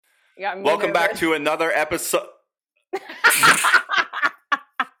got me Welcome back nervous. to another episode.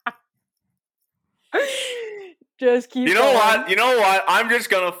 Just keep You know going. what? You know what? I'm just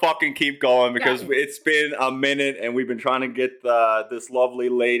gonna fucking keep going because Yeah. it's been a minute and we've been trying to get this lovely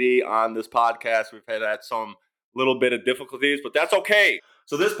lady on this podcast. We've had some little bit of difficulties, but that's okay.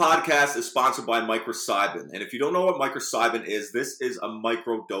 So this podcast is sponsored by Microcybin, and if you don't know what Microcybin is, this is a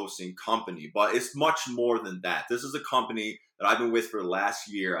microdosing company, but it's much more than that. This is a company that I've been with for the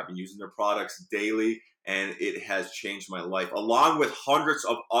last year. I've been using their products daily, and it has changed my life, along with hundreds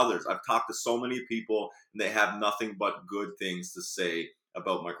of others. I've talked to so many people, and they have nothing but good things to say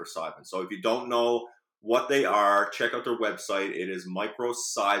about Microcybin. So if you don't know what they are, check out their website. It is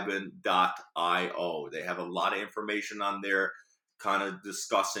microcybin.io. They have a lot of information on there, kind of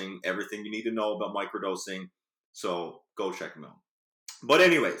discussing everything you need to know about microdosing. So go check them out. But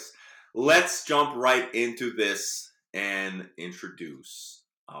anyways, let's jump right into this and introduce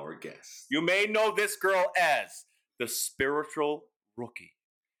our guest. You may know this girl as the spiritual rookie.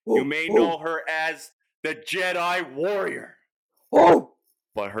 You may know her as the Jedi warrior.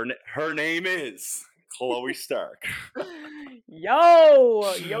 But her name is Chloe Stark. Yo.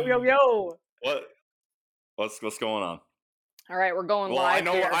 What's going on? All right, we're going Well, live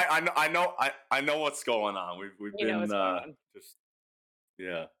here. I know what's going on. We've You know been what's going on. just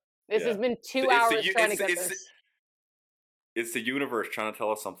yeah. This yeah. has been 2 It's hours the, trying to it's, get it's, this. It's the universe trying to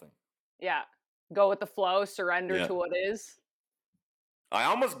tell us something. Yeah. Go with the flow, surrender to what is. I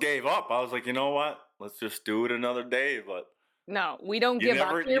almost gave up. I was like, you know what? Let's just do it another day. But no, we don't give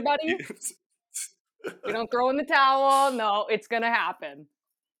up here, buddy. We don't throw in the towel. No, it's gonna happen.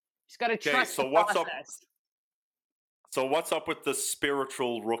 Just gotta trust the process. So what's up with the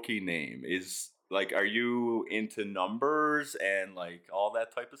spiritual rookie name? Is like, are you into numbers and like all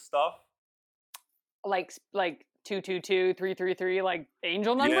that type of stuff? Like 222, 333, like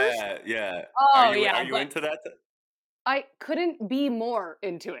angel numbers? Yeah. Oh, are you into that? I couldn't be more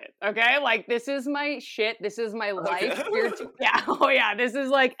into it. Okay, like this is my shit. This is my life. Yeah. This is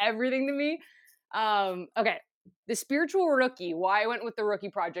like everything to me. Okay, the spiritual rookie. Why I went with the rookie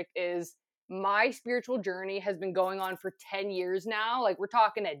project is my spiritual journey has been going on for 10 years now. Like we're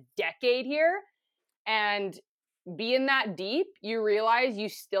talking a decade here, and being that deep, you realize you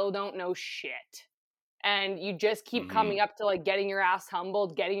still don't know shit. And you just keep coming up to like getting your ass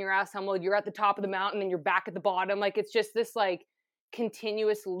humbled. You're at the top of the mountain and you're back at the bottom. Like it's just this like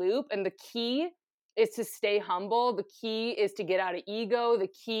continuous loop. And the key is to stay humble. The key is to get out of ego. The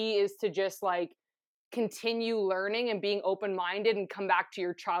key is to just like continue learning and being open-minded and come back to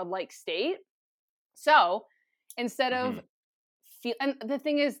your childlike state. So instead of and the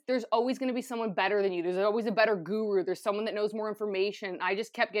thing is, there's always going to be someone better than you. There's always a better guru. There's someone that knows more information. I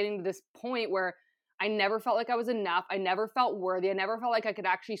just kept getting to this point where I never felt like I was enough. I never felt worthy. I never felt like I could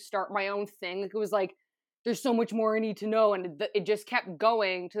actually start my own thing. Like it was like, there's so much more I need to know. And it just kept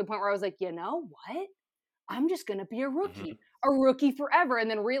going to the point where I was like, you know what? I'm just going to be a rookie forever.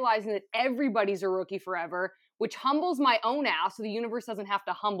 And then realizing that everybody's a rookie forever, which humbles my own ass. So the universe doesn't have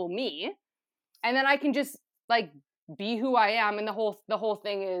to humble me. And then I can just like be who I am. And the whole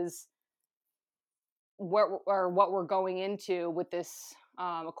thing is what we're going into with this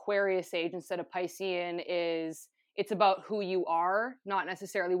Aquarius age instead of Piscean is it's about who you are, not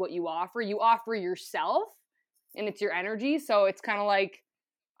necessarily what you offer. You offer yourself and it's your energy. So it's kind of like,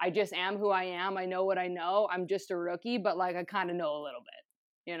 I just am who I am. I know what I know. I'm just a rookie, but like, I kind of know a little bit,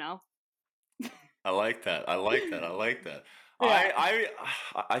 you know? I like that. Yeah.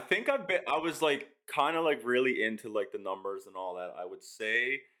 I think I was like kind of like really into like the numbers and all that. I would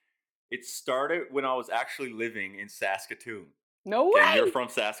say it started when I was actually living in Saskatoon. No way. And you're from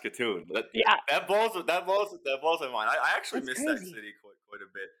Saskatoon. That blows my mind. I actually miss that city quite a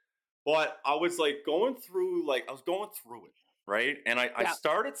bit. But I was like going through it, right? And I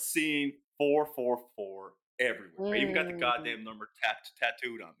started seeing 444 everywhere. I even got the goddamn number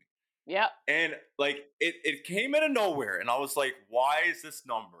tattooed on me. Yeah. And like it came out of nowhere, and I was like, why is this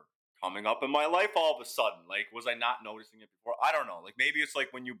number coming up in my life all of a sudden? Like, was I not noticing it before? I don't know. Like maybe it's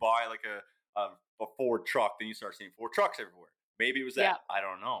like when you buy like a Ford truck, then you start seeing Ford trucks everywhere. Maybe it was that. Yeah. I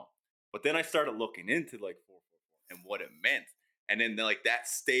don't know. But then I started looking into like 444 and what it meant. And then like that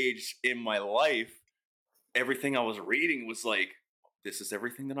stage in my life, everything I was reading was like, this is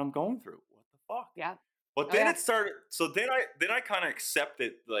everything that I'm going through. What the fuck? Yeah. But then it started. So then I kind of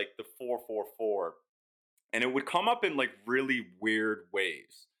accepted like the 444, and it would come up in like really weird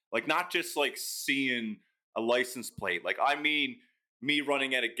ways. Like not just like seeing a license plate. Like I mean, me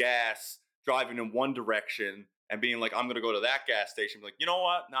running out of gas, driving in one direction, and being like, I'm gonna go to that gas station. Be like, you know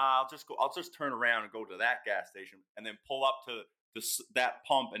what? Nah, I'll just turn around and go to that gas station, and then pull up to that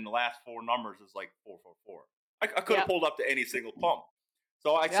pump and the last four numbers is like 444. I could have pulled up to any single pump.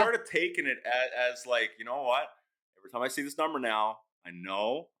 So I started taking it as like, you know what? Every time I see this number now, I know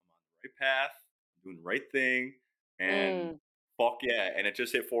I'm on the right path, I'm doing the right thing, and fuck yeah. And it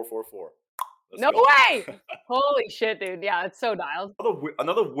just hit 444. Let's no go. way! Holy shit, dude. Yeah, it's so dialed.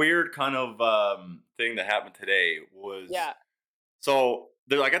 Another weird kind of thing that happened today was so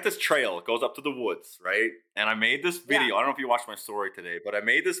I got this trail. It goes up to the woods, right? And I made this video. I don't know if you watched my story today, but I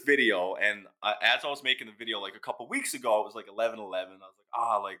made this video. And as I was making the video, like a couple weeks ago, it was like 11:11. I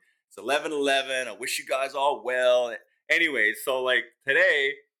was like, like it's 11:11. I wish you guys all well. Anyway, so like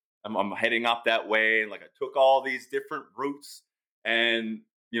today, I'm heading up that way, and like I took all these different routes, and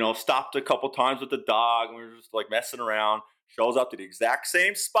stopped a couple times with the dog, and we were just like messing around. Shows up to the exact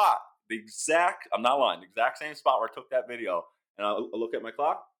same spot. I'm not lying, the exact same spot where I took that video. And I look at my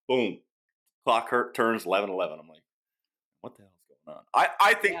clock, boom, clock turns 11:11. I'm like, what the hell is going on?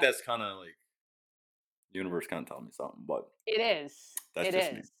 I think that's kind of like the universe kind of telling me something, but it is. That's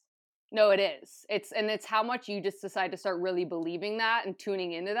just me. No, it is. It's how much you just decide to start really believing that and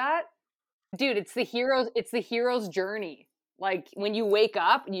tuning into that. Dude, it's the hero's journey. Like when you wake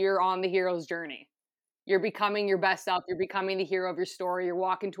up, you're on the hero's journey. You're becoming your best self. You're becoming the hero of your story. You're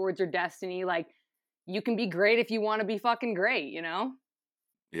walking towards your destiny. Like, you can be great if you want to be fucking great, you know?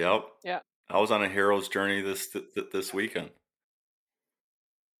 Yep. Yeah. I was on a hero's journey this weekend.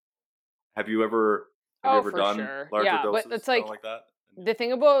 Have you ever done larger doses? But it's like that? The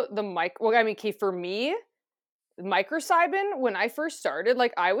thing about the for me, microcybin, when I first started,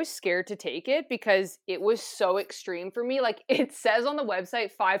 like I was scared to take it because it was so extreme for me. Like it says on the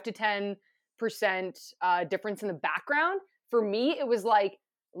website 5 to 10% difference in the background. For me, it was like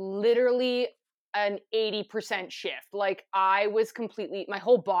literally an 80% shift. Like I was completely, my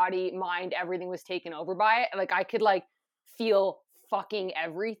whole body, mind, everything was taken over by it. Like I could like feel fucking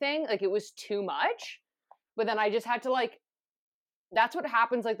everything. Like it was too much. But then I just had to like, that's what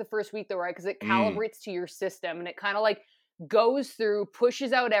happens like the first week though, right? Because it calibrates to your system and it kind of like goes through,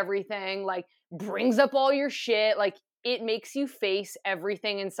 pushes out everything, like brings up all your shit. Like it makes you face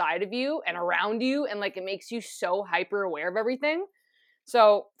everything inside of you and around you. And like it makes you so hyper aware of everything.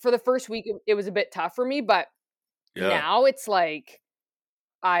 So for the first week, it was a bit tough for me, but now it's like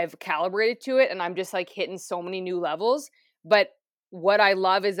I've calibrated to it and I'm just like hitting so many new levels. But what I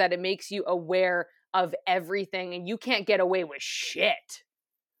love is that it makes you aware of everything and you can't get away with shit.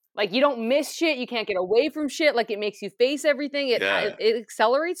 Like you don't miss shit. You can't get away from shit. Like it makes you face everything. It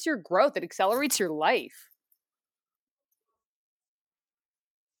accelerates your growth. It accelerates your life.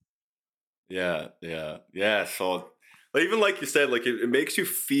 Yeah. So even like you said, like it makes you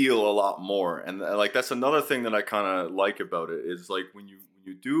feel a lot more, and like that's another thing that I kind of like about it is like when you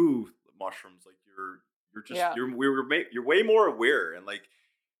do mushrooms, like you're way more aware, and like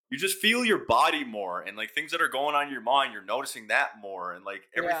you just feel your body more, and like things that are going on in your mind, you're noticing that more, and like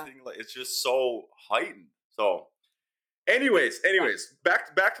everything, like it's just so heightened. So, anyways,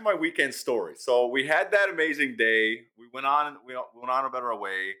 back to my weekend story. So we had that amazing day. We went on about our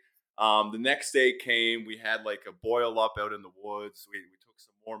way. The next day came. We had like a boil up out in the woods. We took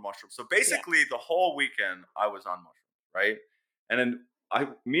some more mushrooms. So basically, the whole weekend I was on mushrooms, right? And then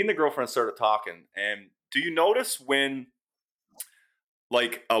me and the girlfriend started talking. And do you notice when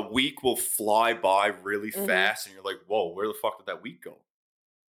like a week will fly by really fast, and you're like, "Whoa, where the fuck did that week go?"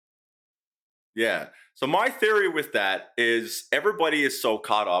 Yeah. So my theory with that is everybody is so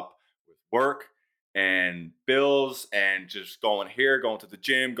caught up with work and bills and just going to the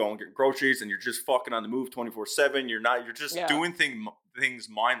gym, going getting groceries, and you're just fucking on the move 24/7. You're just doing things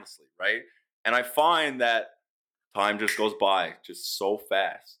mindlessly, right? And I find that time just goes by just so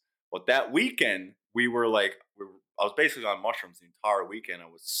fast. But that weekend, I was basically on mushrooms the entire weekend. I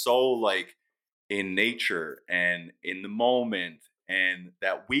was so like in nature and in the moment. And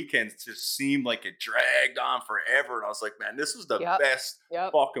that weekend just seemed like it dragged on forever. And I was like, man, this is the best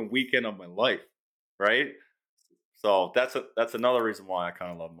fucking weekend of my life. Right? So that's another reason why I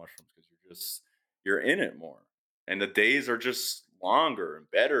kind of love mushrooms, because you're in it more. And the days are just longer and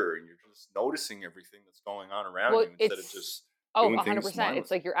better, and you're just noticing everything that's going on around you instead of just doing 100%.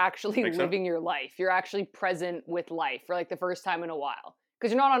 It's like you're actually living your life. You're actually present with life for like the first time in a while.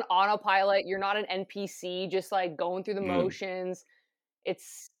 Because you're not on autopilot. You're not an NPC just like going through the motions.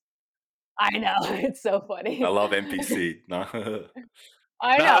 I know, it's so funny. I love NPC. No.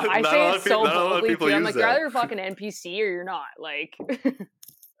 I know. I say it so boldly too. I'm like, you're either a fucking NPC or you're not. Like,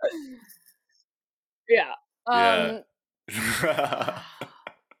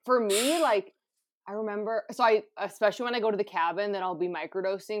 for me, like, I remember, especially when I go to the cabin, then I'll be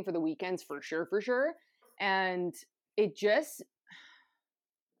microdosing for the weekends for sure. And it just,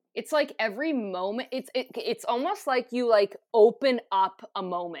 it's like every moment, it's almost like you like open up a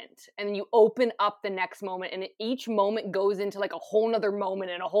moment and you open up the next moment, and each moment goes into like a whole nother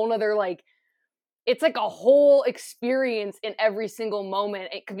moment and a whole nother like, it's like a whole experience in every single moment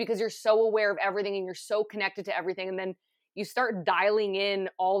because you're so aware of everything and you're so connected to everything. And then you start dialing in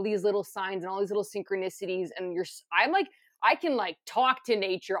all these little signs and all these little synchronicities. And I'm like, I can like talk to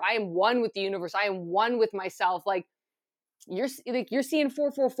nature. I am one with the universe. I am one with myself. Like you're seeing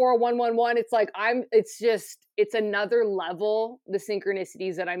 444 It's like it's another level, the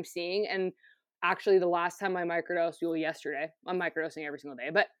synchronicities that I'm seeing. And actually the last time I microdosed, yesterday, I'm microdosing every single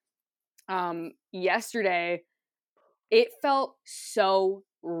day, but yesterday it felt so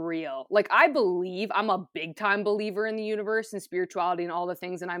real. Like I'm a big time believer in the universe and spirituality and all the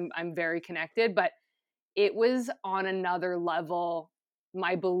things, and I'm very connected, but it was on another level,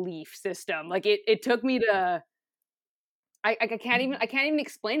 my belief system. Like it took me to I can't even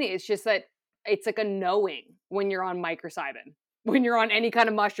explain it. It's just that it's like a knowing when you're on microcybin. When you're on any kind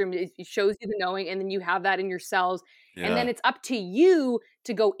of mushroom, it shows you the knowing, and then you have that in your cells. And then Yeah. it's up to you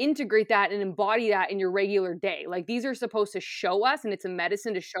to go integrate that and embody that in your regular day. Like these are supposed to show us, and it's a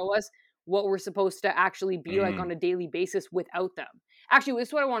medicine to show us what we're supposed to actually be like on Mm. a daily basis without them. Actually, this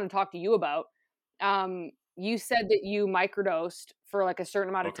is what I want to talk to you about. You said that you microdosed for like a certain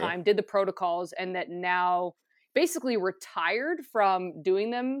amount of Okay. time, did the protocols, and that now basically retired from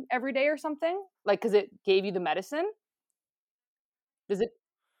doing them every day or something? Like, because it gave you the medicine? Does it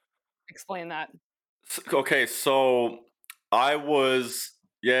explain that? Okay, so I was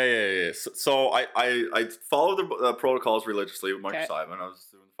yeah. So I followed the protocols religiously with Okay. microcybin. I was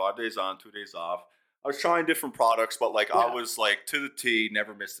doing 5 days on, 2 days off. I was trying different products, but like I Yeah. was like to the T,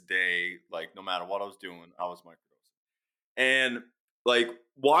 never missed a day. Like no matter what I was doing, I was microdosing. And like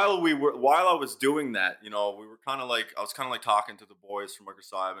while I was doing that, we were kind of like I was kind of like talking to the boys from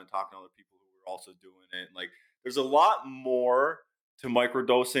microcybin, talking to other people who were also doing it. Like there's a lot more to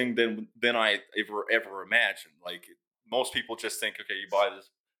microdosing than I ever imagined. Like most people just think, okay, you buy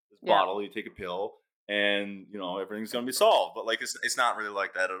this Yeah. bottle, you take a pill, and everything's gonna be solved. But like it's not really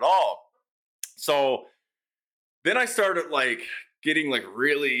like that at all. So then I started like getting like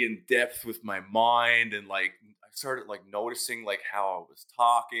really in depth with my mind, and like I started like noticing like how I was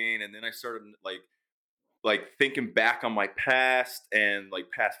talking, and then I started like thinking back on my past and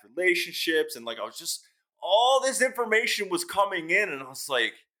like past relationships, and like I was just all this information was coming in, and I was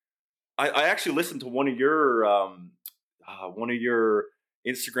like, I actually listened to one of your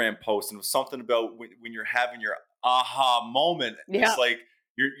Instagram posts, and it was something about when you're having your aha moment. It's Yeah. like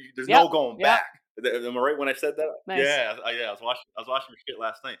there's Yep. no going Yep. back. Am I right when I said that? Nice. Yeah. I was watching your shit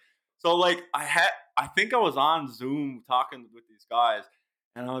last night. So like I think I was on Zoom talking with these guys,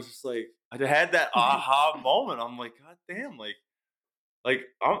 and I was just like I had that aha moment. I'm like, God damn, like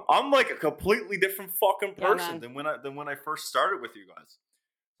I'm like a completely different fucking Yeah, person man. than when I first started with you guys.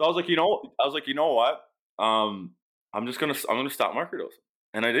 So I was like, you know what? I'm gonna stop microdosing,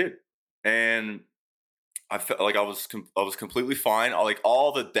 and I did, and I felt like I was completely fine. Like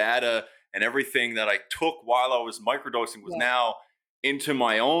all the data and everything that I took while I was microdosing was Yeah. now into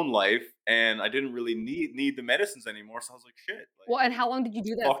my own life, and I didn't really need the medicines anymore. So I was like, shit, like Well, and how long did you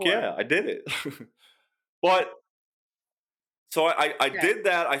do that fuck for? yeah, I did it. But so I Okay. did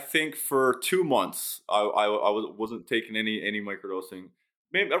that. I think for 2 months. Wasn't taking any microdosing,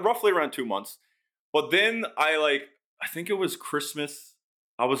 maybe roughly around 2 months. But then I think it was Christmas.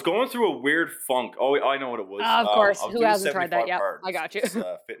 I was going through a weird funk. Oh, I know what it was. Of I course. was Who doing hasn't tried that? 75 Yep. hard. I got you. This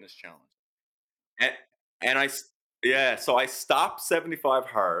fitness challenge, and and yeah. So I stopped 75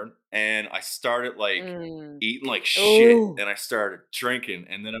 hard, and I started like Mm. eating like shit, Ooh. and I started drinking,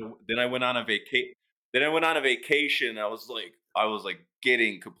 and then I went on a vacation. Then I went on a vacation. I was like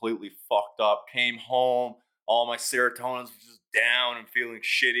getting completely fucked up. Came home, all my serotonins was just down and feeling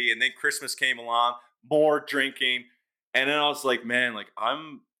shitty. And then Christmas came along, more drinking, and then I was like, man, like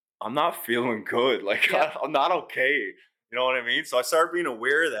I'm not feeling good. Like Yep. I'm not okay. You know what I mean? So I started being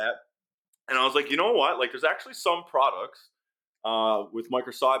aware of that, and I was like, you know what? Like, there's actually some products with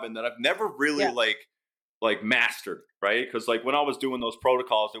microcybin that I've never really Yeah. like mastered, right? Because like when I was doing those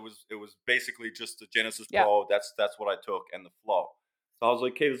protocols, it was basically just the Genesis Yeah. Pro. That's what I took, and the flow. So I was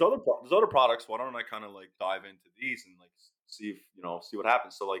like, okay, there's other products. Why don't I kind of like dive into these and like see if see what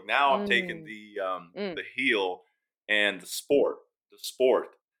happens? So like now I'm taking Mm. Mm. the heal and the sport,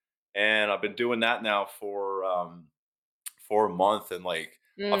 and I've been doing that now for a month, and like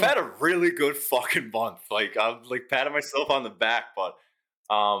I've Mm. had a really good fucking month. Like I'm like patting myself on the back, but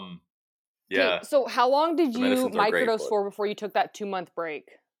um Okay, yeah, so how long did the you medicines are great, microdose but for before you took that 2-month break?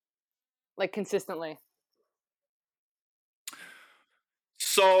 Like consistently?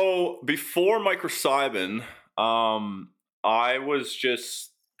 So before microcybin, I was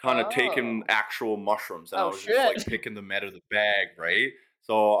just kind of taking Oh. actual mushrooms, and I Oh was just like shit. picking them out of the bag, right?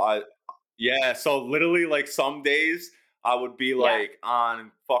 So yeah, so literally like some days I would be Yeah. like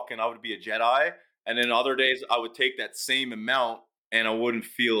on fucking, I would be a Jedi, and then other days I would take that same amount and I wouldn't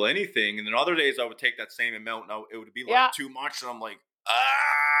feel anything, and then other days I would take that same amount and it would be like Yeah. too much, and I'm like,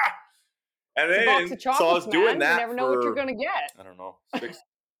 ah. And It's a box of then so I chocolates, was doing man. You that never know what you're for gonna get. I don't know 6.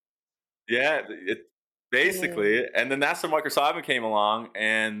 Yeah, it Mm. basically, and then that's when Microsoft came along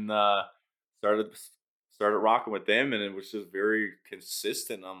and started started rocking with them, and it was just very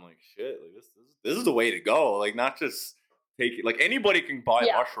consistent. I'm like, shit, like this is the way to go. Like, not just take it. Like, anybody can buy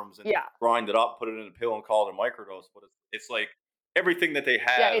Yeah. mushrooms and Yeah. grind it up, put it in a pill, and call it a microdose. But it's like everything that they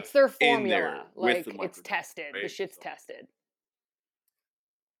Yeah, have it's their in there formula. with the Like it's microdose, tested. The right? shit's So tested.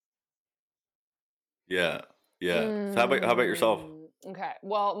 yeah, yeah. So how about yourself? Okay.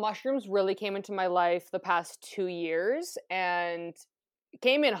 Well, mushrooms really came into my life the past 2 years and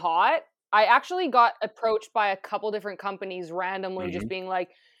came in hot. I actually got approached by a couple different companies randomly, just Hmm. being like,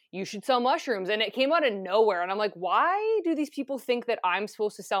 you should sell mushrooms. And it came out of nowhere. And I'm like, why do these people think that I'm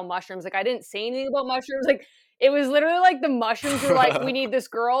supposed to sell mushrooms? Like, I didn't say anything about mushrooms. Like, it was literally like the mushrooms were like, we need this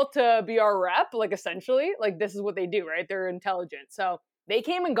girl to be our rep. Like, essentially, like, this is what they do, right? They're intelligent. So they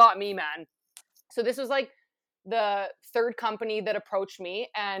came and got me, man. So this was like the third company that approached me,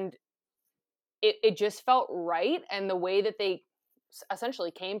 and it just felt right. And the way that they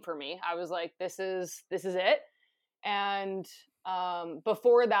essentially came for me, I was like, this is it. And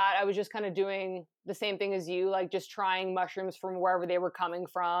before that, I was just kind of doing the same thing as you, like just trying mushrooms from wherever they were coming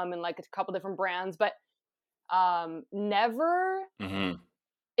from and like a couple different brands, but never, Hmm.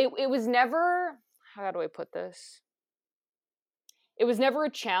 it was never, how do I put this? It was never a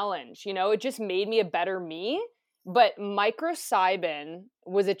challenge, it just made me a better me. But microcybin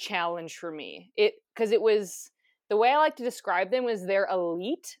was a challenge for me. Because it was, the way I like to describe them was they're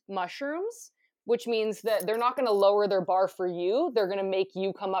elite mushrooms, which means that they're not going to lower their bar for you. They're going to make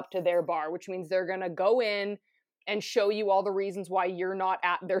you come up to their bar, which means they're going to go in and show you all the reasons why you're not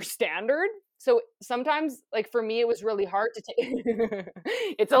at their standard. So sometimes, like for me, it was really hard to take.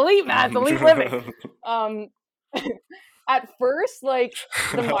 It's elite, man. It's elite living. Um, at first, like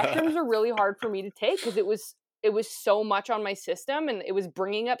the mushrooms were really hard for me to take because it was so much on my system and it was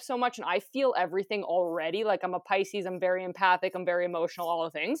bringing up so much, and I feel everything already. Like, I'm a Pisces, I'm very empathic, I'm very emotional, all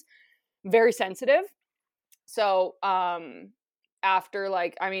the things, very sensitive. So after,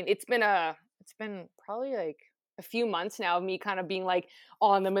 like, I mean, it's been probably like a few months now of me kind of being like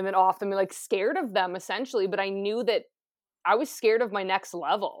on them and then off them and like scared of them essentially, but I knew that I was scared of my next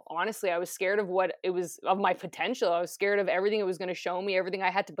level. Honestly, I was scared of what it was, of my potential. I was scared of everything it was going to show me, everything I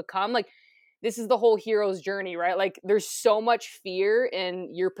had to become. Like, this is the whole hero's journey, right? Like, there's so much fear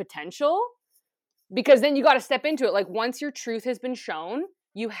in your potential because then you got to step into it. Like, once your truth has been shown,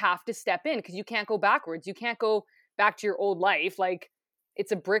 you have to step in because you can't go backwards. You can't go back to your old life. Like,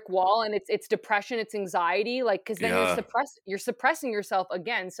 it's a brick wall, and it's depression, it's anxiety, like, because then Yeah, you're suppressing yourself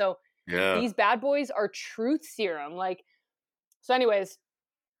again. So yeah. these bad boys are truth serum. Like, so anyways,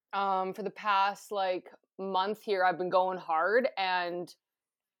 for the past like month here, I've been going hard and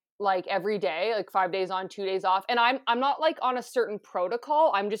like every day, like 5 days on, 2 days off. And I'm not like on a certain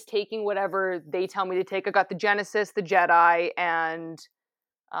protocol. I'm just taking whatever they tell me to take. I got the Genesis, the Jedi, and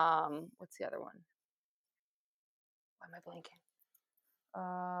what's the other one? Why am I blanking?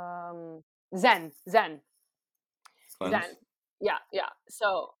 Zen. Cleanse. Yeah, yeah.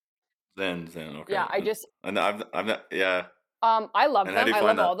 So Zen. yeah, Okay. I just And I've not. Yeah. I love And how do them. you I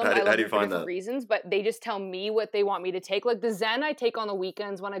find love all that? of them. I How love do you them for find different that? reasons, but they just tell me what they want me to take. Like the Zen I take on the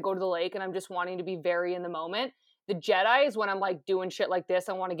weekends when I go to the lake and I'm just wanting to be very in the moment. The Jedi is when I'm like doing shit like this.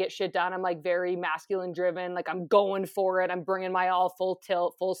 I want to get shit done. I'm like very masculine driven. Like I'm going for it. I'm bringing my all full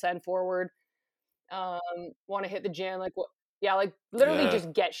tilt, full send forward. Um, want to hit the gym. Like what? Yeah, like literally Yeah.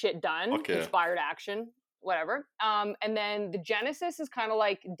 just get shit done. Fuck yeah. Inspired action, whatever. And then the Genesis is kind of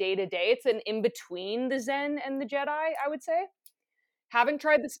like day to day. It's an in between the Zen and the Jedi, I would say. Haven't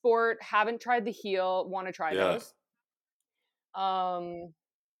tried the sport, haven't tried the heel, want to try Yeah. those. Um,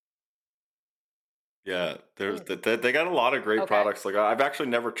 Yeah. There's mm, they got a lot of great okay. products. Like, I've actually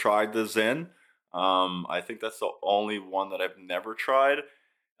never tried the Zen. I think that's the only one that I've never tried.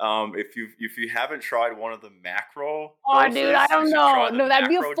 If you haven't tried one of the macro Oh, dude, I doses, you don't should know. try the No, that'd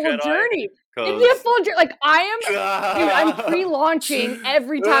be a macro full Jedi. journey. It'd be a Cause full journey. Like dude, I'm pre-launching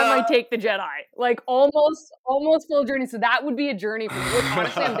every time I take the Jedi. Like almost full journey. So that would be a journey for me, which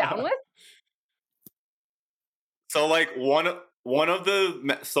honestly I'm down with. So like one of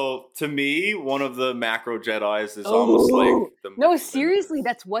the so to me, one of the macro Jedis is almost like Oh the no, Maven. seriously,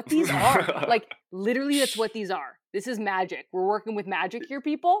 that's what these are. Like literally, that's what these are. This is magic. We're working with magic here,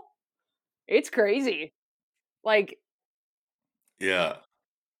 people. It's crazy. Like, Yeah,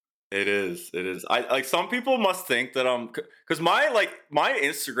 it is. It is. I like some people must think that I'm because my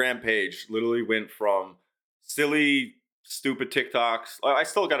Instagram page literally went from silly, stupid TikToks. I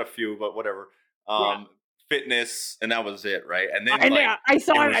still got a few, but whatever. yeah, Um, Fitness, and that was it, right? And then I know. like I it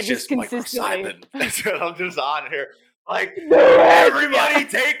saw it. I was just just consistently microcybin. That's what I'm just on here. Like do it. everybody Yeah.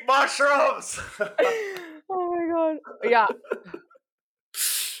 take mushrooms. Oh my god. Yeah.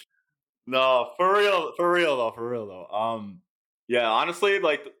 No, for real though. Yeah, honestly,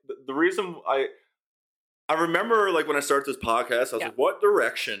 like the reason I remember like when I started this podcast, I was Yeah. like, what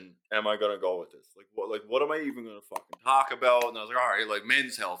direction am I gonna go with this? Like what am I even gonna fucking talk about? And I was like, all right, like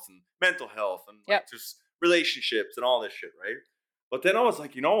men's health and mental health and like Yep. just relationships and all this shit, right? But then I was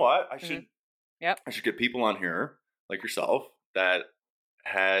like, you know what? Yep. I should get people on here like yourself that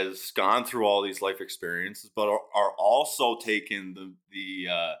has gone through all these life experiences, but are also taking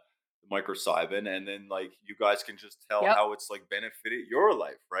the microsybin, and then like you guys can just tell Yep. how it's like benefited your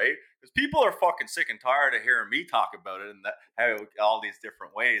life, right? Because people are fucking sick and tired of hearing me talk about it and that how all these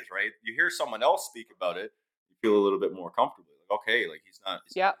different ways, right? You hear someone else speak about it, you feel a little bit more comfortable. Like, okay, like he's not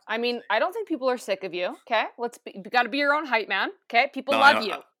Yep. I mean, insane. I don't think people are sick of you. Okay. You got to be your own hype man. Okay. People No, love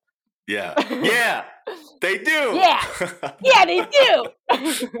you. Yeah, yeah, they do. Yeah. Yeah, they do.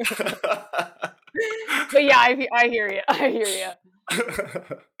 But yeah, I hear you. I hear you.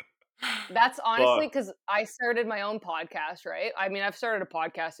 That's honestly Fuck. because I started my own podcast, right? I mean, I've started a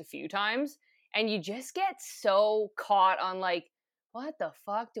podcast a few times, and you just get so caught on like, what the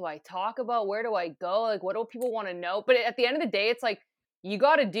fuck do I talk about? Where do I go? Like, what do people want to know? But at the end of the day, it's like, you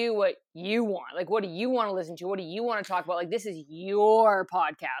got to do what you want. Like, what do you want to listen to? What do you want to talk about? Like, this is your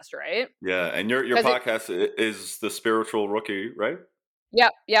podcast, right? Yeah, and your Because podcast is the Spiritual Rookie, right?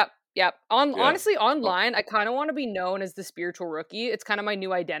 yep, yep, yep. Yeah. Honestly, Oh, online, I kind of want to be known as the spiritual rookie. It's kind of my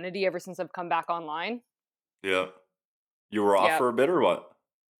new identity ever since I've come back online. yeah. You were off Yep. for a bit or what?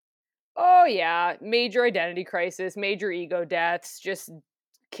 Oh yeah, major identity crisis, major ego deaths, just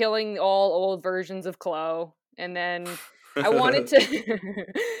killing all old versions of Chloe. And then I wanted to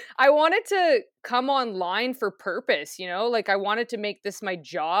I wanted to come online for purpose, you know? Like I wanted to make this my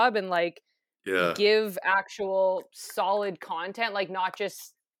job and like Yeah. give actual solid content, like not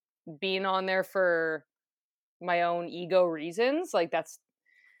just being on there for my own ego reasons. Like that's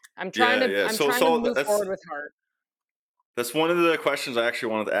Yeah, yeah. I'm So trying to so move forward with heart. that's one of the questions I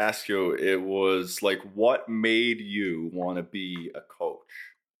actually wanted to ask you. It was like what made you want to be a coach?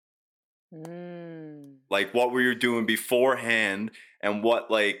 Mm. Like what were you doing beforehand and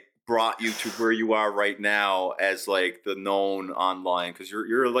what like brought you to where you are right now as like the known online cuz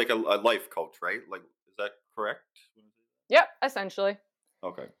you're like a life coach, right? Like is that correct? Yep, essentially.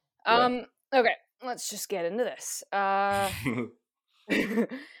 Okay. Yeah. Okay, let's just get into this.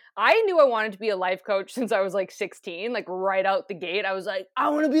 I knew I wanted to be a life coach since I was like 16, like right out the gate. I was like, I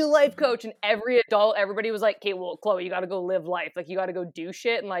want to be a life coach. And everybody was like, okay, well, Chloe, you got to go live life. Like, you got to go do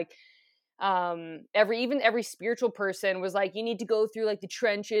shit. And like, every spiritual person was like, you need to go through like the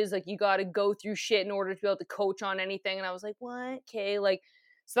trenches. Like, you got to go through shit in order to be able to coach on anything. And I was like, what? Okay. Like,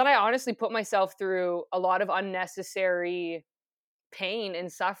 so then I honestly put myself through a lot of unnecessary pain and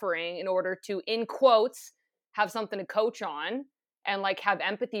suffering in order to, in quotes, have something to coach on and like have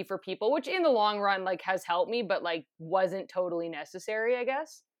empathy for people, which in the long run like has helped me, but like wasn't totally necessary, I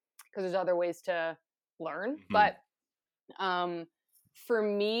guess, because there's other ways to learn. Mhm. But for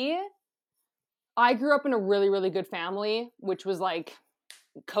me, I grew up in a really, really good family, which was like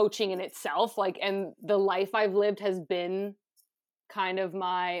coaching in itself. Like, and the life I've lived has been kind of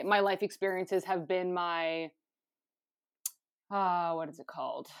my life experiences have been my what is it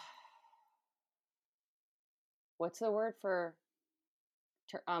called? What's the word for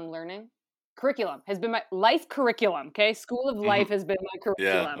learning? Curriculum has been my life curriculum. Okay, School of Life Mhm. has been my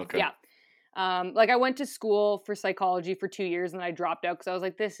Yeah, curriculum. okay. Yeah. Like I went to school for psychology for 2 years and I dropped out because I was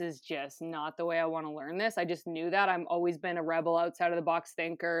like, this is just not the way I want to learn this. I just knew that. I've always been a rebel, outside of the box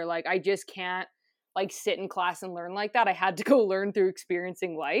thinker. Like I just can't like sit in class and learn like that. I had to go learn through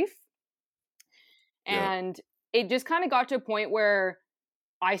experiencing life. Yeah. And it just kind of got to a point where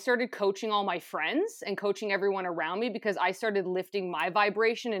I started coaching all my friends and coaching everyone around me because I started lifting my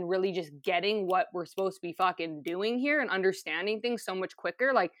vibration and really just getting what we're supposed to be fucking doing here and understanding things so much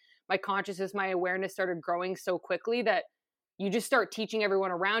quicker. Like my consciousness, my awareness started growing so quickly that you just start teaching everyone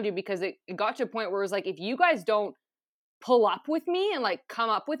around you because it got to a point where it was like, if you guys don't pull up with me and like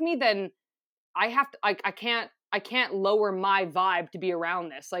come up with me, then I have to, I can't can't lower my vibe to be around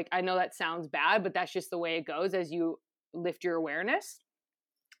this. Like, I know that sounds bad, but that's just the way it goes as you lift your awareness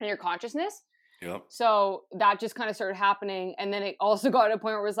and your consciousness. Yep. So that just kind of started happening. And then it also got to a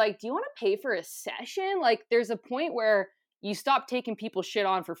point where it was like, do you want to pay for a session? Like, there's a point where you stop taking people's shit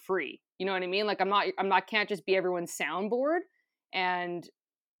on for free. You know what I mean? Like, can't just be everyone's soundboard. And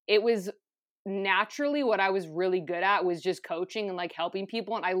it was naturally what I was really good at was just coaching and like helping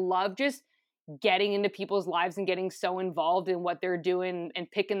people. And I love just getting into people's lives and getting so involved in what they're doing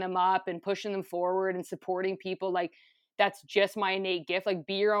and picking them up and pushing them forward and supporting people. Like, that's just my innate gift. Like,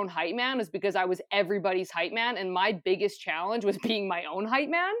 be your own hype man is because I was everybody's hype man. And my biggest challenge was being my own hype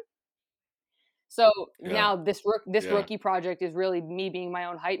man. So now this rookie project is really me being my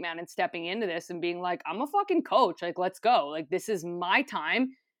own hype man and stepping into this and being like, I'm a fucking coach. Like, let's go. Like, this is my time,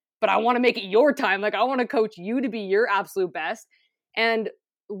 but I want to make it your time. Like, I want to coach you to be your absolute best. And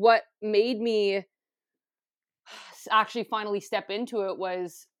what made me actually finally step into it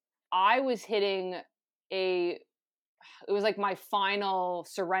was I was hitting it was like my final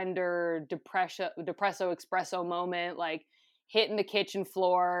surrender, depresso espresso moment, like hitting the kitchen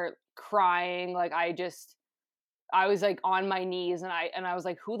floor, crying. Like, I was like on my knees and I was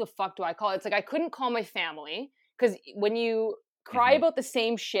like, who the fuck do I call? It's like, I couldn't call my family because when you cry about the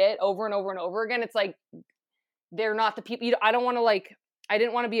same shit over and over and over again, it's like, they're not the people I don't want to like, I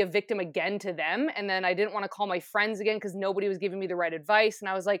didn't want to be a victim again to them. And then I didn't want to call my friends again because nobody was giving me the right advice. And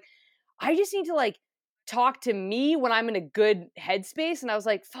I was like, I just need to like talk to me when I'm in a good headspace. And I was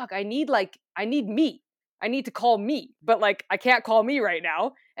like, fuck, I need me. I need to call me, but like, I can't call me right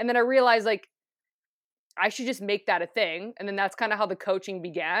now. And then I realized like, I should just make that a thing. And then that's kind of how the coaching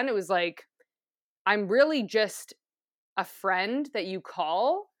began. It was like, I'm really just a friend that you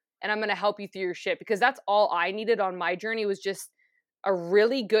call and I'm going to help you through your shit, because that's all I needed on my journey was just a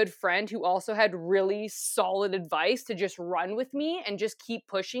really good friend who also had really solid advice to just run with me and just keep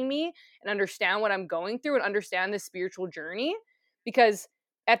pushing me and understand what I'm going through and understand this spiritual journey. Because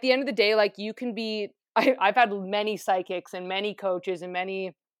at the end of the day, like, you can be, I've had many psychics and many coaches and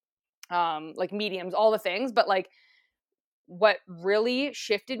many like mediums, all the things, but like what really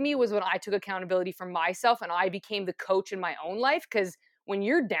shifted me was when I took accountability for myself and I became the coach in my own life. Because when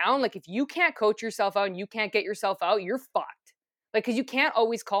you're down, like, if you can't coach yourself out and you can't get yourself out, you're fucked. Like, because you can't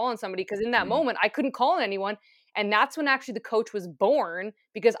always call on somebody, because in that moment I couldn't call on anyone. And that's when actually the coach was born,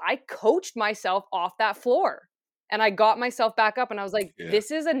 because I coached myself off that floor and I got myself back up and I was like,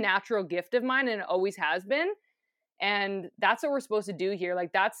 this is a natural gift of mine and it always has been. And that's what we're supposed to do here.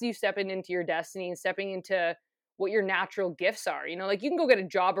 Like, that's you stepping into your destiny and stepping into what your natural gifts are. You know, like, you can go get a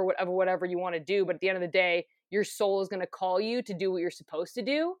job or whatever you want to do, but at the end of the day, your soul is going to call you to do what you're supposed to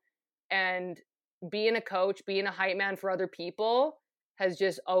do. And being a coach, being a hype man for other people has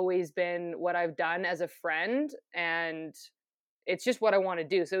just always been what I've done as a friend. And it's just what I want to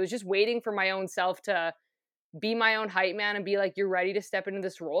do. So it was just waiting for my own self to be my own hype man and be like, you're ready to step into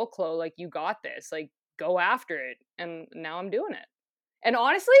this role, Chloe. Like, you got this. Like, go after it. And now I'm doing it. And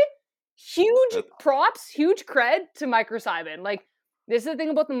honestly, huge props, huge cred to microcybin. Like, this is the thing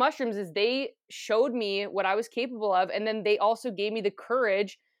about the mushrooms is they showed me what I was capable of. And then they also gave me the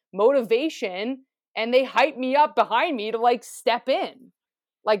courage, motivation, and they hyped me up behind me to like step in.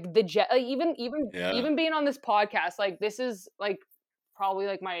 Like, even being on this podcast, like, this is like probably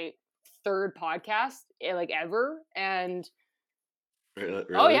like my third podcast like ever. And really?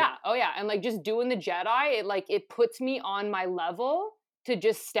 oh yeah. And like, just doing the Jedi, it puts me on my level to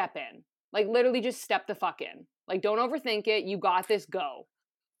just step in. Like, literally just step the fuck in. Like, don't overthink it. You got this. Go.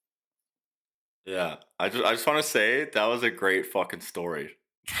 Yeah. I just want to say that was a great fucking story.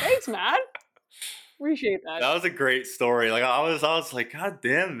 Thanks, man. Appreciate that. That was a great story. Like, I was like, God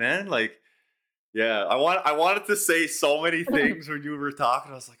damn, man. Like, yeah, I wanted to say so many things when you were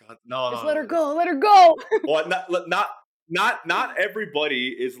talking. I was like, oh, no, just let her go. Let her go. Well, not everybody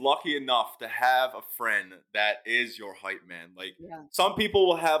is lucky enough to have a friend that is your hype man. Like, some people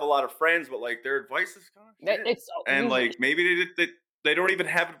will have a lot of friends, but like their advice is kind of shit. And like, maybe they don't even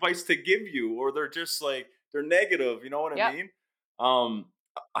have advice to give you, or they're just like, they're negative. You know what I mean?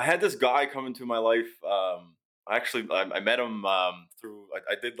 I had this guy come into my life. Actually, I met him through.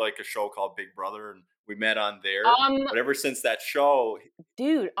 I did like a show called Big Brother, and we met on there. But ever since that show,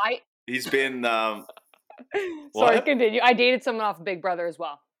 dude, he's been. Sorry, continue. I dated someone off of Big Brother as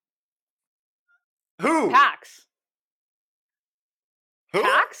well. Who? Pax. Who?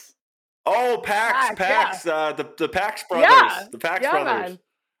 Pax? Oh, Pax. Yeah. The Pax brothers. Yeah. The Pax brothers.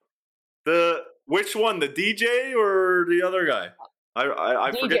 Man. Which one? The DJ or the other guy?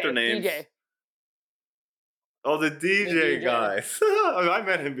 I forget their names. DJ. Oh, the DJ guy. I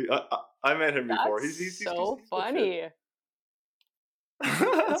met him. I met him before. That's He's so legit. funny.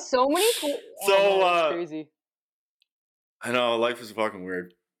 So many cool. So Oh man, that's crazy. I know life is fucking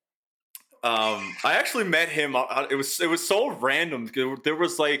weird. I actually met him. It was so random because there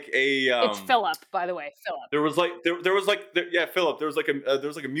was like a It's Philip, by the way. Philip. yeah, Philip. There was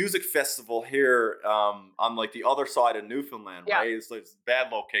like a music festival here on like the other side of Newfoundland, Yeah. right? It's like a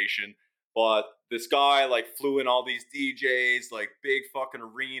bad location, but this guy like flew in all these DJs, like big fucking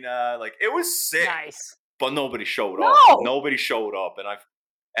arena, like it was sick. Nice. But nobody showed No! up. Nobody showed up, and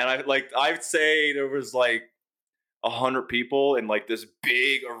I like I'd say there was like 100 people in like this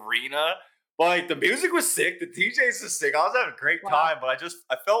big arena. But like the music was sick, the DJs was sick. I was having a great Wow. time, but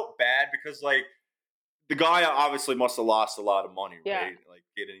I felt bad because like the guy obviously must have lost a lot of money, right? Yeah. Like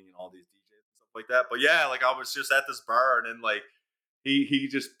getting in all these DJs and stuff like that. But yeah, like I was just at this bar and then like he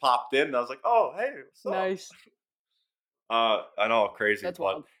just popped in and I was like, oh hey, what's up? Nice. I know, crazy. That's but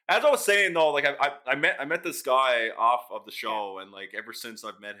wild. as I was saying though, like I met this guy off of the show, and like ever since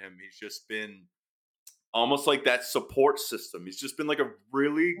I've met him, he's just been almost like that support system. He's just been like a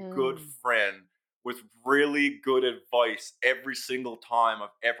really good friend with really good advice every single time I've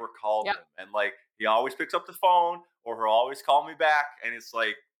ever called him. And like he always picks up the phone or he'll always call me back. And it's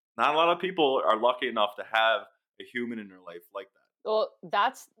like not a lot of people are lucky enough to have a human in their life like that. Well,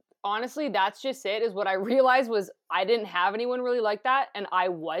 that's honestly, that's just it. Is what I realized was I didn't have anyone really like that, and I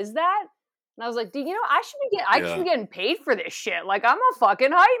was that. And I was like, dude, you know, I should be getting paid for this shit. Like I'm a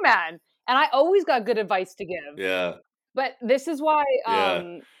fucking hype man, and I always got good advice to give. Yeah. But this is why,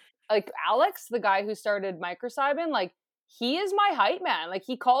 like Alex, the guy who started Microcybin, like he is my hype man. Like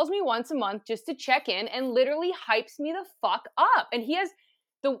he calls me once a month just to check in and literally hypes me the fuck up. And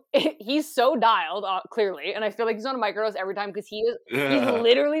he's so dialed clearly, and I feel like he's on a microdose every time because he's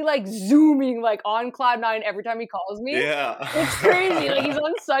literally like zooming like on cloud 9 every time he calls me. Yeah, it's crazy. Like he's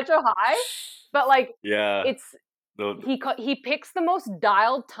on such a high, but like it's he picks the most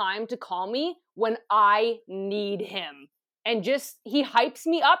dialed time to call me when I need him, and just he hypes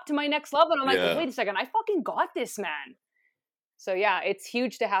me up to my next level. And I'm like, wait a second, I fucking got this, man. So yeah, it's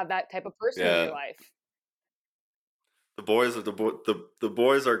huge to have that type of person in your life. The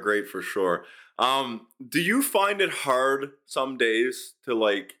boys are great for sure. Do you find it hard some days to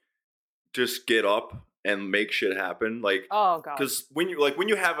like just get up and make shit happen? Like, oh god, because when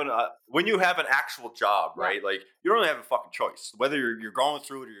you have an actual job, right? Like you don't really have a fucking choice whether you're going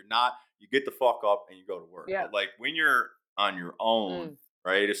through it or you're not. You get the fuck up and you go to work. Yeah. But like when you're on your own,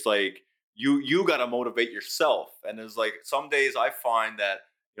 right? It's like you got to motivate yourself. And there's like some days I find that.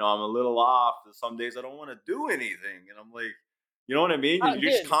 You know, I'm a little off. Some days I don't want to do anything. And I'm like, you know what I mean? You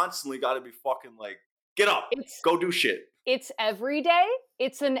just constantly got to be fucking like, get up, go do shit. It's every day.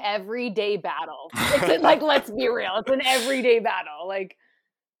 It's an everyday battle. It's like, let's be real. It's an everyday battle. Like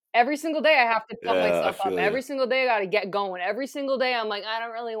every single day I have to pump myself up. Every single day I got to get going. Every single day I'm like, I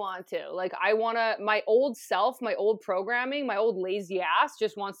don't really want to. Like I want to, my old self, my old programming, my old lazy ass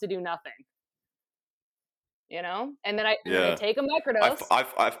just wants to do nothing. You know, and then I take a microdose,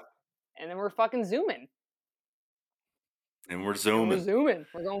 and then we're fucking zooming. And we're zooming.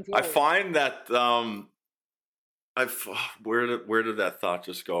 We're going forward. I find that where did that thought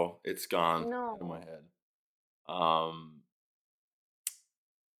just go? It's gone in my head.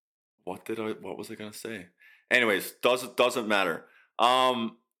 What was I gonna say? Anyways, doesn't matter.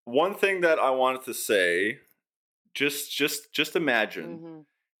 One thing that I wanted to say, just imagine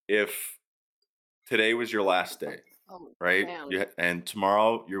if today was your last day, right? And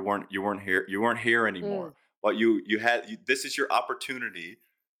tomorrow you weren't here anymore. But this is your opportunity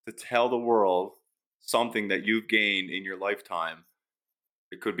to tell the world something that you've gained in your lifetime.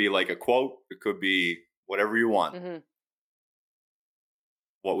 It could be like a quote, it could be whatever you want.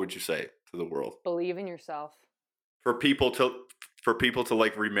 What would you say to the world? Believe in yourself. For people to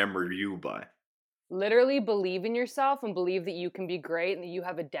like remember you by. Literally believe in yourself and believe that you can be great and that you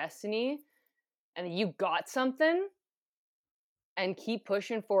have a destiny. And you got something, and keep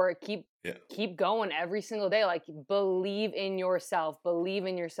pushing for it. Keep going every single day. Like believe in yourself. Believe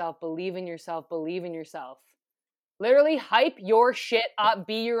in yourself. Believe in yourself. Believe in yourself. Literally hype your shit up.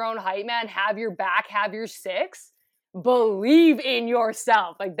 Be your own hype man. Have your back. Have your six. Believe in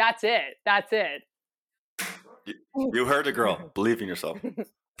yourself. Like that's it. That's it. You heard the girl. Believe in yourself.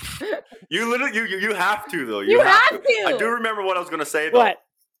 You literally you have to though. You have to. I do remember what I was gonna say though. What?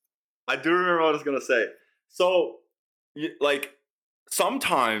 I do remember what I was going to say. So, like,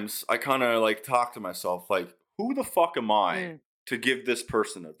 sometimes I kind of, like, talk to myself, like, who the fuck am I to give this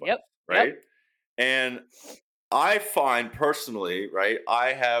person advice, right? And I find personally, right,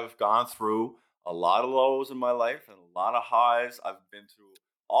 I have gone through a lot of lows in my life and a lot of highs. I've been through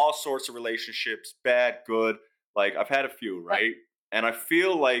all sorts of relationships, bad, good. Like I've had a few, right? And I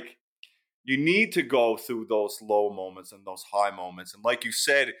feel like you need to go through those low moments and those high moments. And like you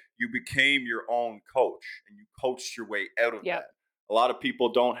said, you became your own coach and you coached your way out of that. A lot of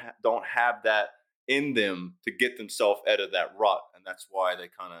people don't have that in them to get themselves out of that rut, and that's why they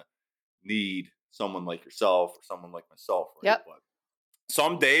kind of need someone like yourself or someone like myself, right? But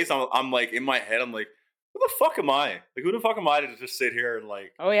some days I'm like in my head, I'm like, who the fuck am I? Like, who the fuck am I to just sit here and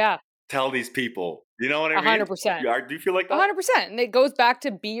like, tell these people? You know what I mean? 100%. Do you feel like that? 100%. And it goes back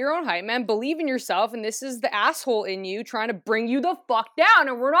to be your own hype man, believe in yourself, and this is the asshole in you trying to bring you the fuck down,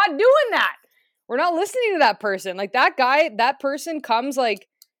 and we're not doing that. We're not listening to that person. Like that guy, that person comes like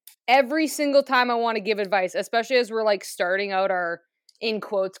every single time I want to give advice, especially as we're like starting out our, in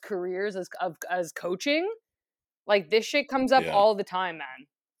quotes, careers as coaching. Like this shit comes up all the time, man.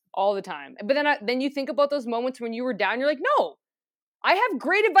 All the time. But then you think about those moments when you were down, you're like, no, I have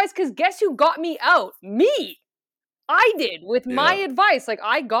great advice because guess who got me out? Me. I did with my advice. Like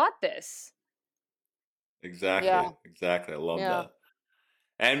I got this. Exactly. I love that.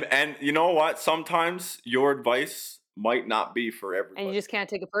 And you know what? Sometimes your advice might not be for everybody. And you just can't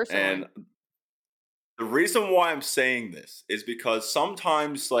take it personally. And the reason why I'm saying this is because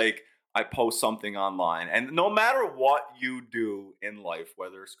sometimes like I post something online, and no matter what you do in life,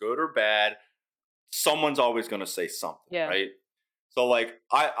 whether it's good or bad, someone's always going to say something, right? So like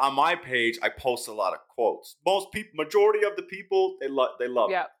on my page, I post a lot of quotes. Most people, majority of the people, they love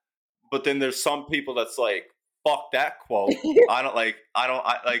it. But then there's some people that's like, fuck that quote. I like,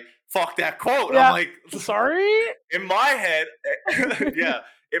 fuck that quote. I'm like, sorry? In my head,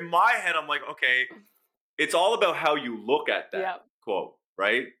 in my head, I'm like, okay, it's all about how you look at that quote,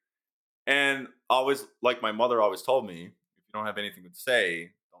 right? And always, like my mother always told me, if you don't have anything to say,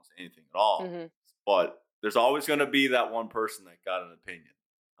 don't say anything at all. But there's always going to be that one person that got an opinion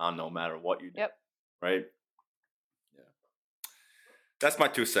on no matter what you do, right? Yeah. That's my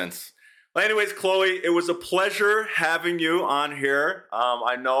 2 cents. Well, anyways, Chloe, it was a pleasure having you on here.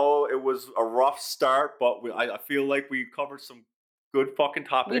 I know it was a rough start, but I feel like we covered some good fucking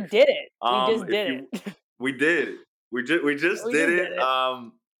topics. We did it. We just did it. We did. We just did it.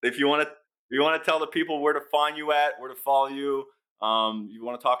 If you want to tell the people where to find you at, where to follow you, you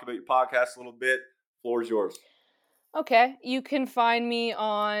want to talk about your podcast a little bit, the floor is yours. Okay, you can find me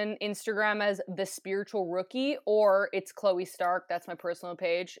on Instagram as The Spiritual Rookie, or it's Chloe Stark. That's my personal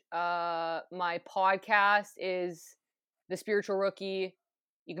page. My podcast is The Spiritual Rookie.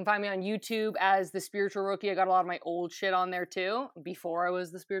 You can find me on YouTube as The Spiritual Rookie. I got a lot of my old shit on there too, before I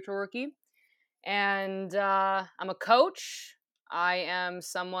was The Spiritual Rookie. And I'm a coach. I am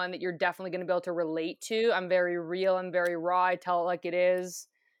someone that you're definitely going to be able to relate to. I'm very real. I'm very raw. I tell it like it is.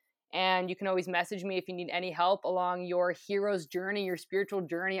 And you can always message me if you need any help along your hero's journey, your spiritual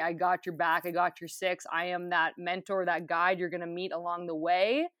journey. I got your back. I got your six. I am that mentor, that guide you're going to meet along the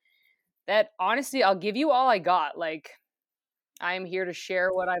way. That honestly, I'll give you all I got. Like, I am here to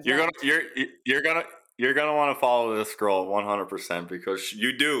share what I've learned. You're gonna want to follow this girl 100% because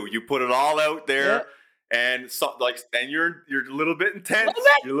you do. You put it all out there, and so and you're a little bit intense.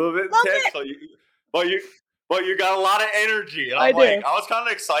 You're a little bit intense. So but you got a lot of energy. And I was kind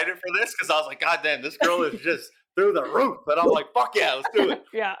of excited for this because I was like, God damn, this girl is just through the roof. And I'm like, fuck yeah, let's do it.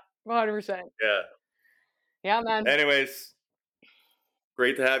 100%. Yeah, man. Anyways,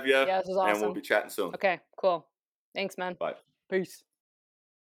 great to have you. Yeah, this was awesome. And we'll be chatting soon. Okay, cool. Thanks, man. Bye. Peace.